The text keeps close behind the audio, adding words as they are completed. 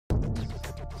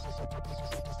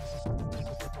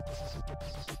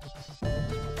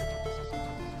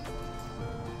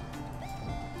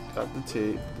cut the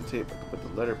tape. I can put the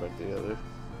letter back together.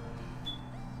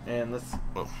 And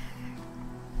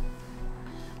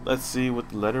let's see what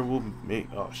the letter will make.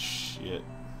 Oh shit.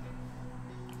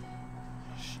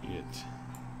 Shit.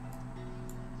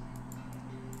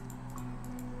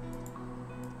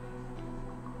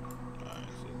 Alright,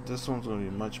 so this one's gonna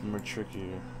be much more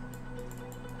trickier.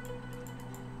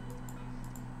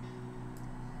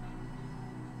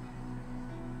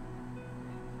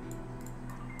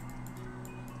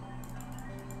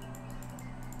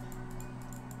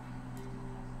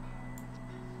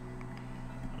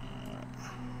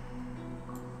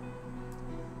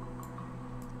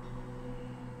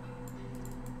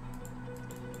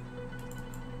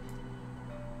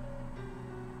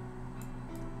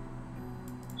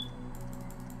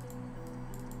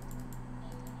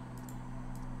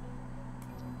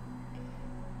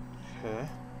 Okay.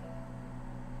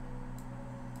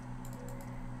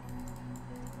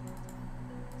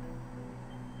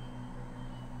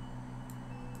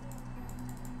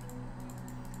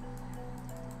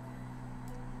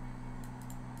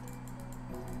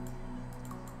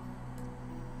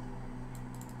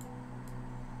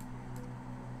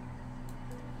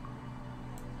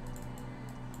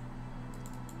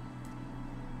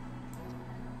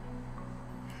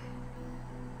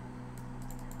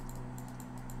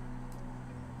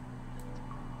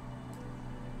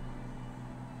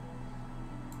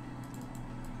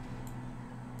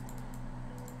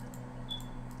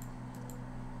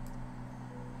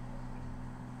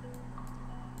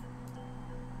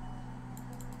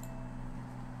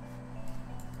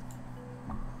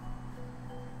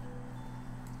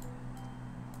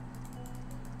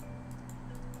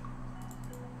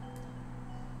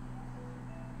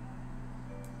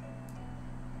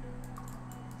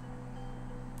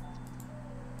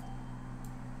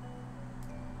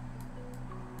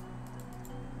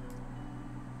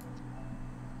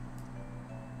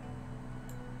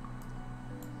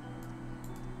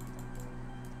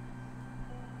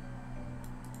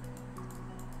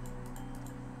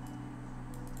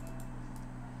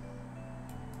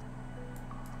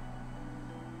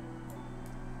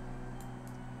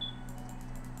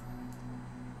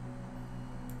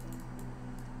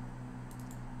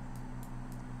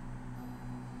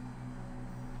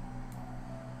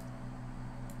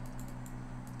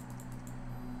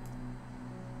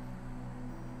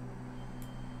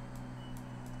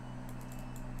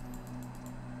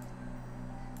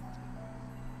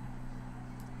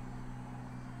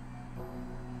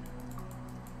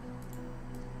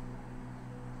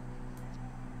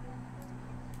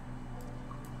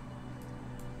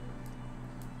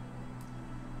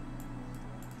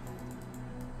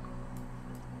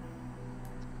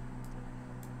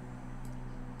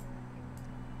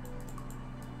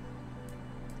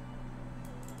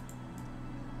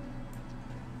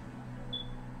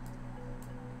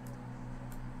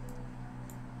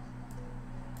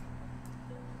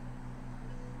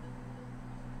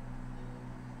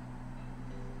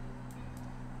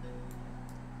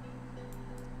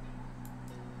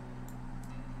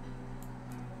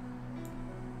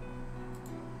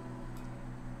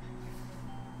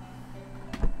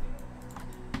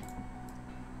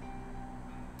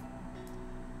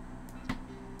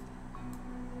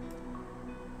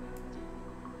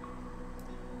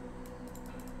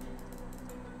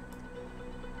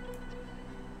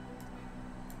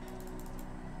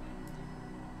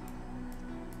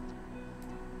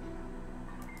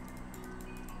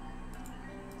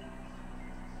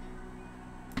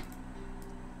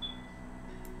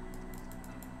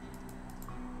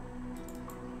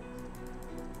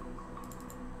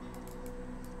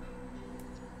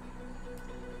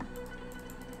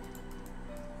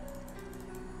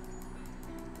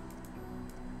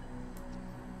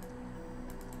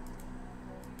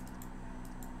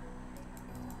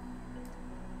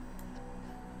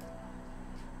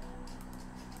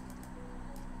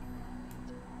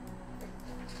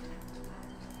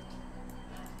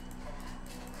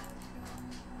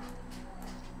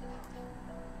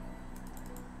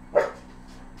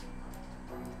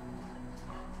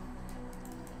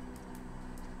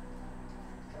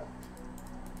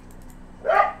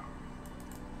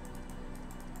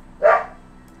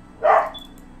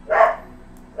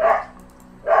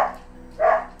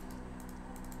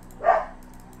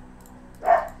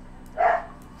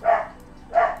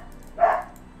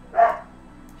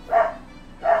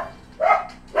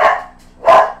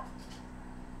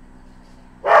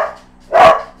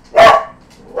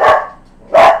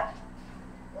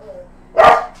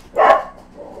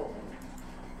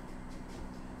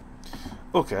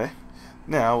 Okay,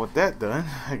 now with that done,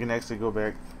 I can actually go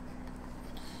back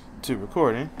to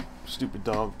recording. Stupid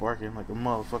dog barking like a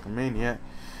motherfucking maniac.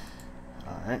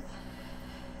 Alright.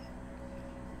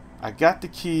 I got the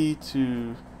key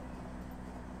to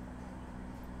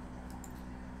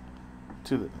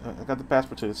the I got the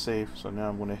passport to the safe, so now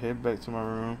I'm gonna head back to my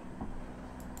room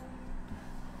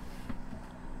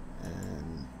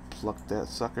and pluck that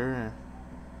sucker and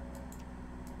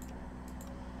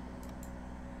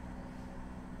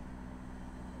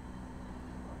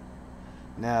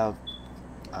now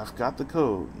I've got the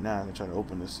code. Now I'm gonna try to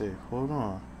open the safe. Hold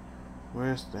on.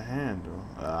 Where's the handle?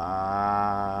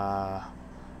 I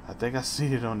think I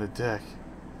see it on the deck.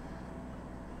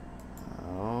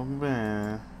 Oh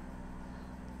man.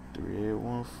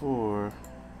 3814.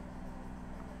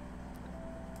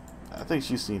 I think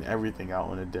she's seen everything out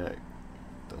on the deck.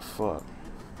 The fuck?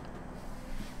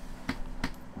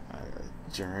 I gotta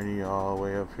journey all the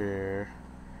way up here.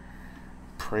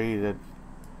 Pray that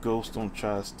ghosts don't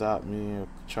try to stop me or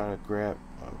try to grab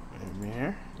me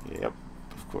here. Yep,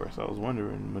 of course. I was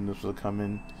wondering when this would come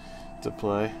in to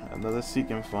play. Another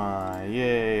seek and find.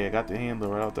 Yay! I got the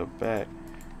handle right out the back.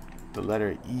 The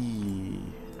letter E.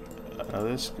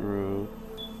 Another screw.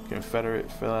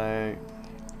 Confederate flag.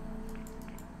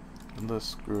 Another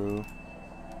screw.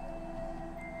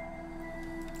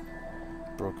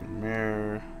 Broken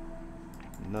mirror.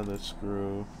 Another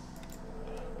screw.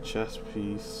 Chest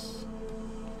piece.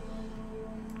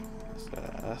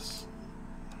 That's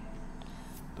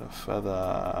the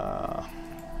feather.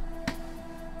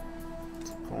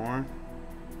 Corn.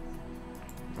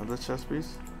 Another chest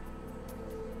piece.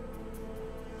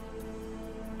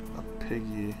 A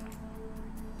piggy.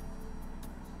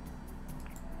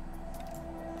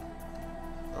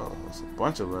 Oh, it's a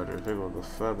bunch of letters. There goes the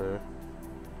feather.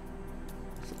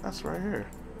 That's right here.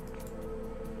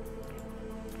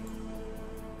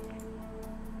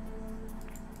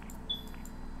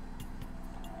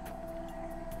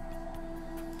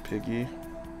 Piggy.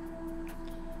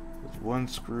 There's one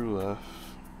screw left.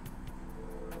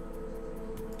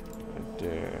 Right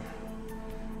there.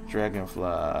 Dragonfly.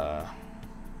 I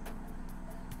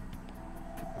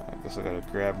guess I gotta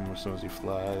grab him as soon as he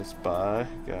flies by.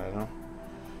 Got him.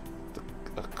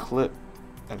 A clip.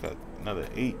 I got another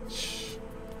H.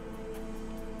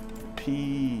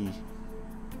 P.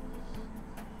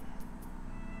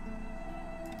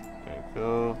 There you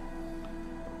go.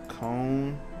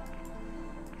 Cone.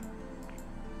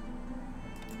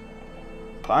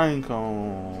 Pine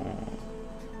cone.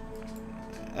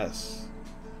 S.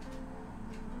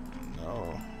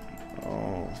 No.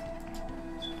 No.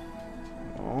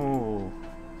 No.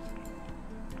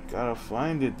 Gotta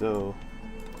find it though.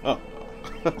 Oh.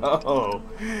 Oh.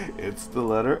 It's the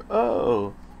letter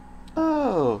O.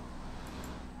 Oh.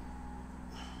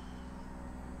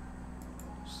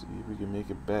 See if we can make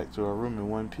it back to our room in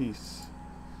one piece.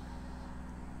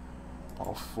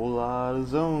 Awful lot of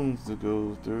zones to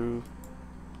go through.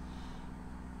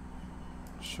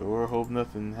 Sure hope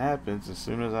nothing happens as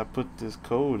soon as I put this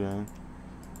code in.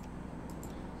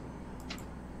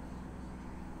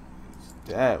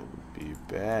 That would be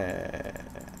bad.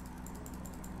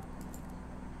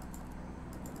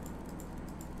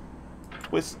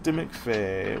 Twisted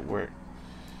McFay work.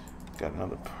 Got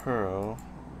another pearl.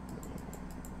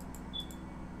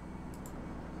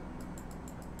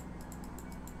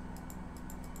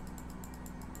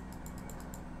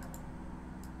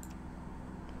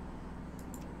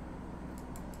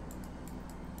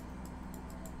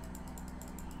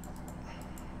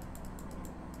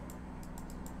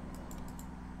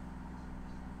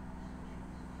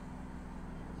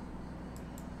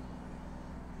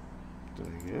 Did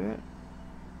I get it?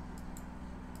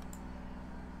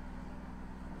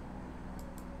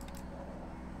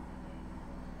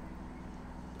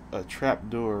 A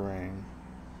trapdoor ring.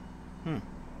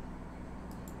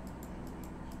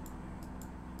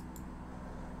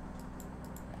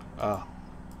 Ah.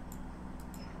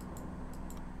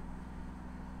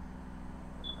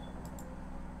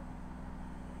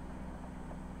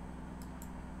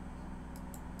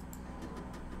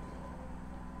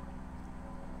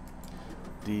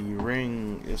 The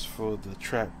ring is for the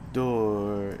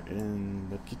trapdoor in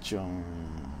the kitchen.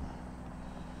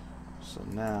 So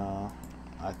now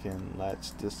I can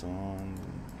latch this on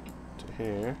to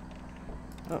here.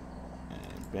 Oh,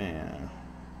 and bam.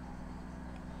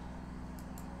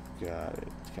 Got it.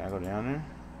 Can I go down there?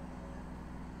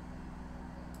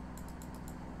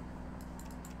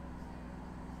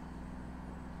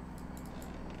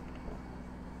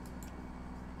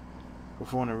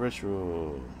 Perform a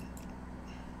ritual.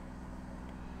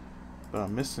 But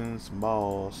I'm missing some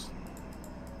balls.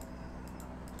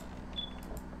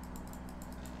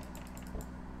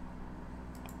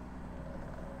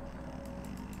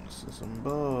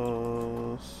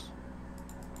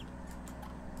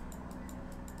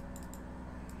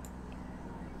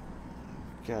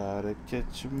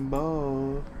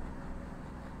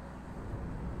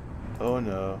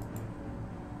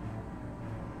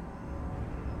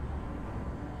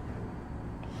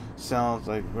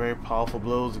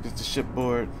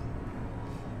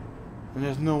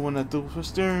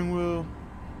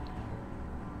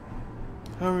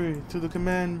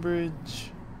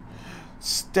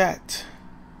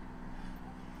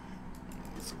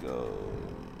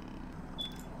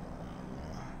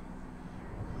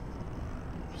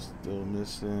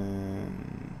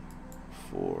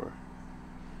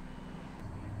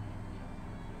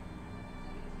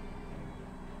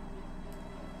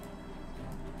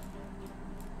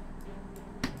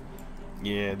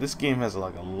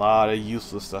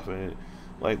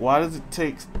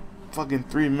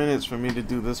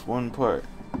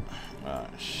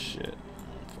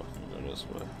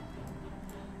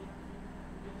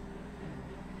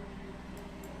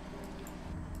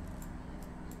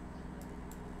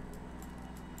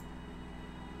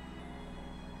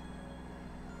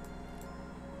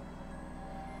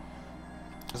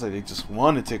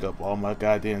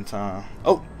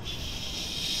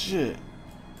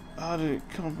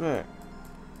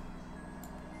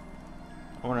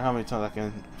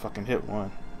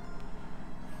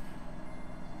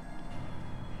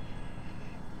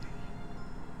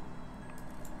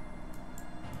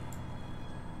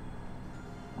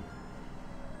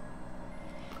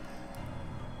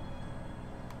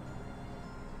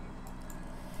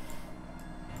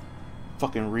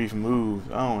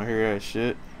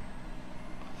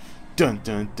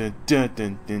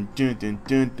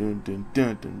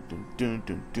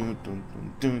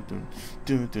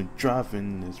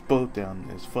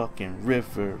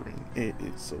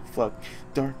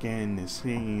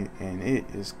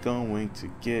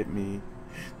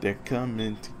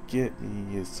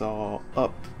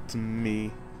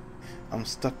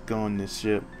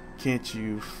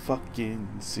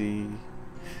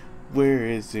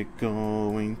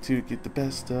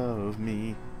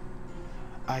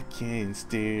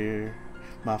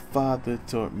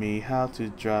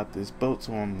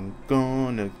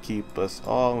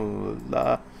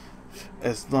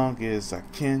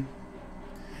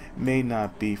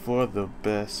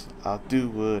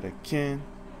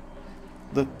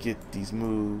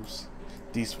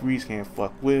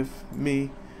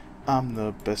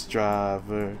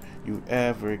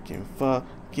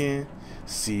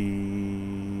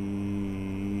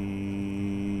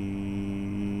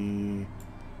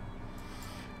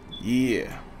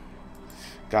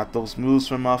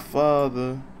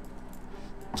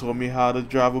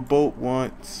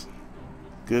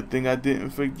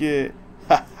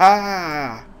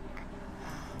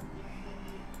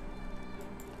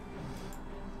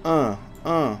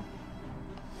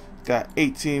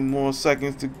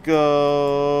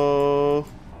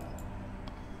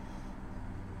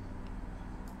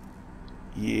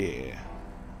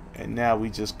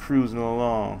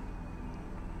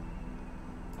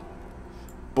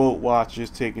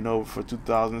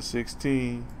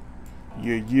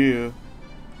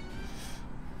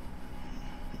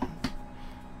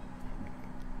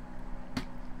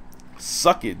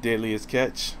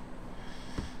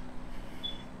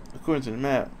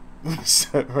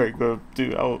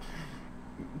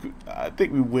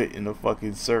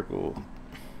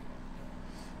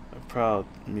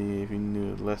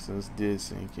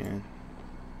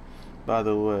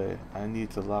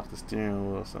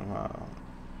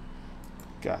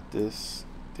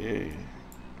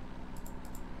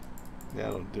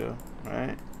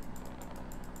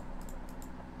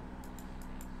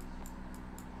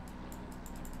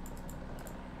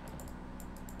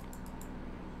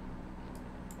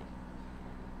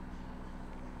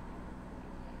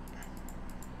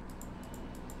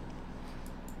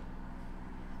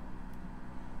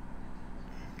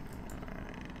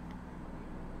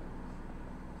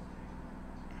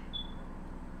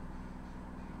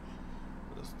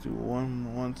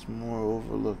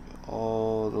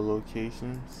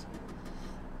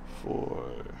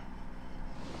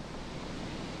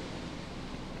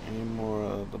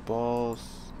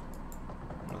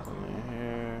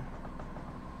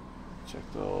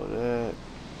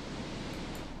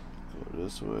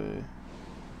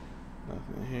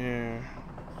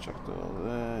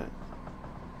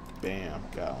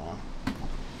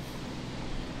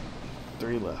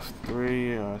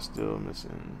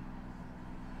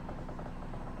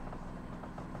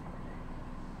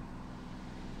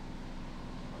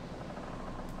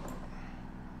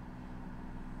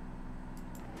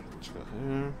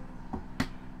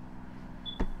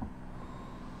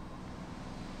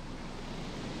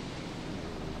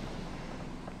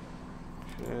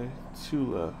 Okay,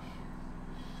 2 left.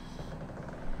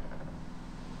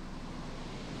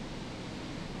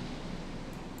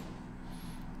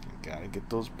 Gotta get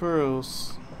those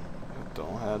pearls. I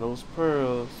don't have those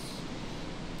pearls.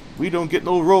 We don't get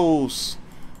no rolls.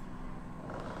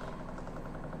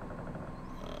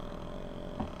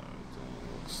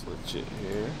 Looks legit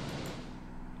here.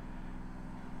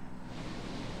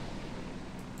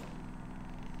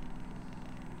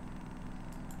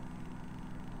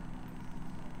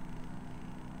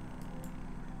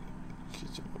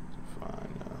 Kitchen looks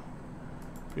fine now.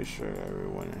 Pretty sure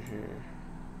everyone in here.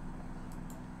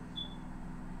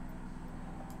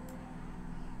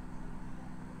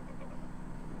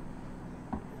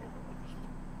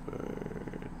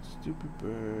 Stupid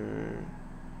bird.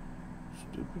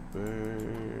 Stupid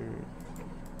bird.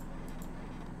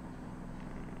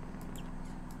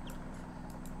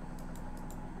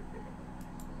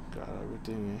 Got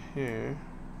everything in here.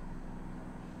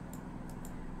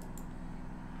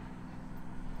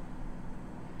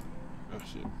 Oh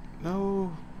shit.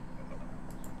 No.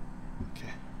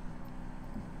 Okay.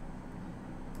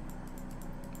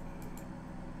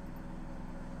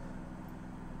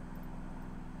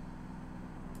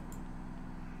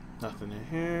 Nothing in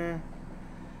here.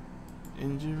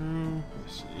 Engine room.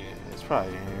 Yeah, it's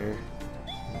probably in here.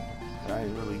 I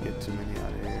didn't really get too many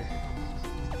out of here.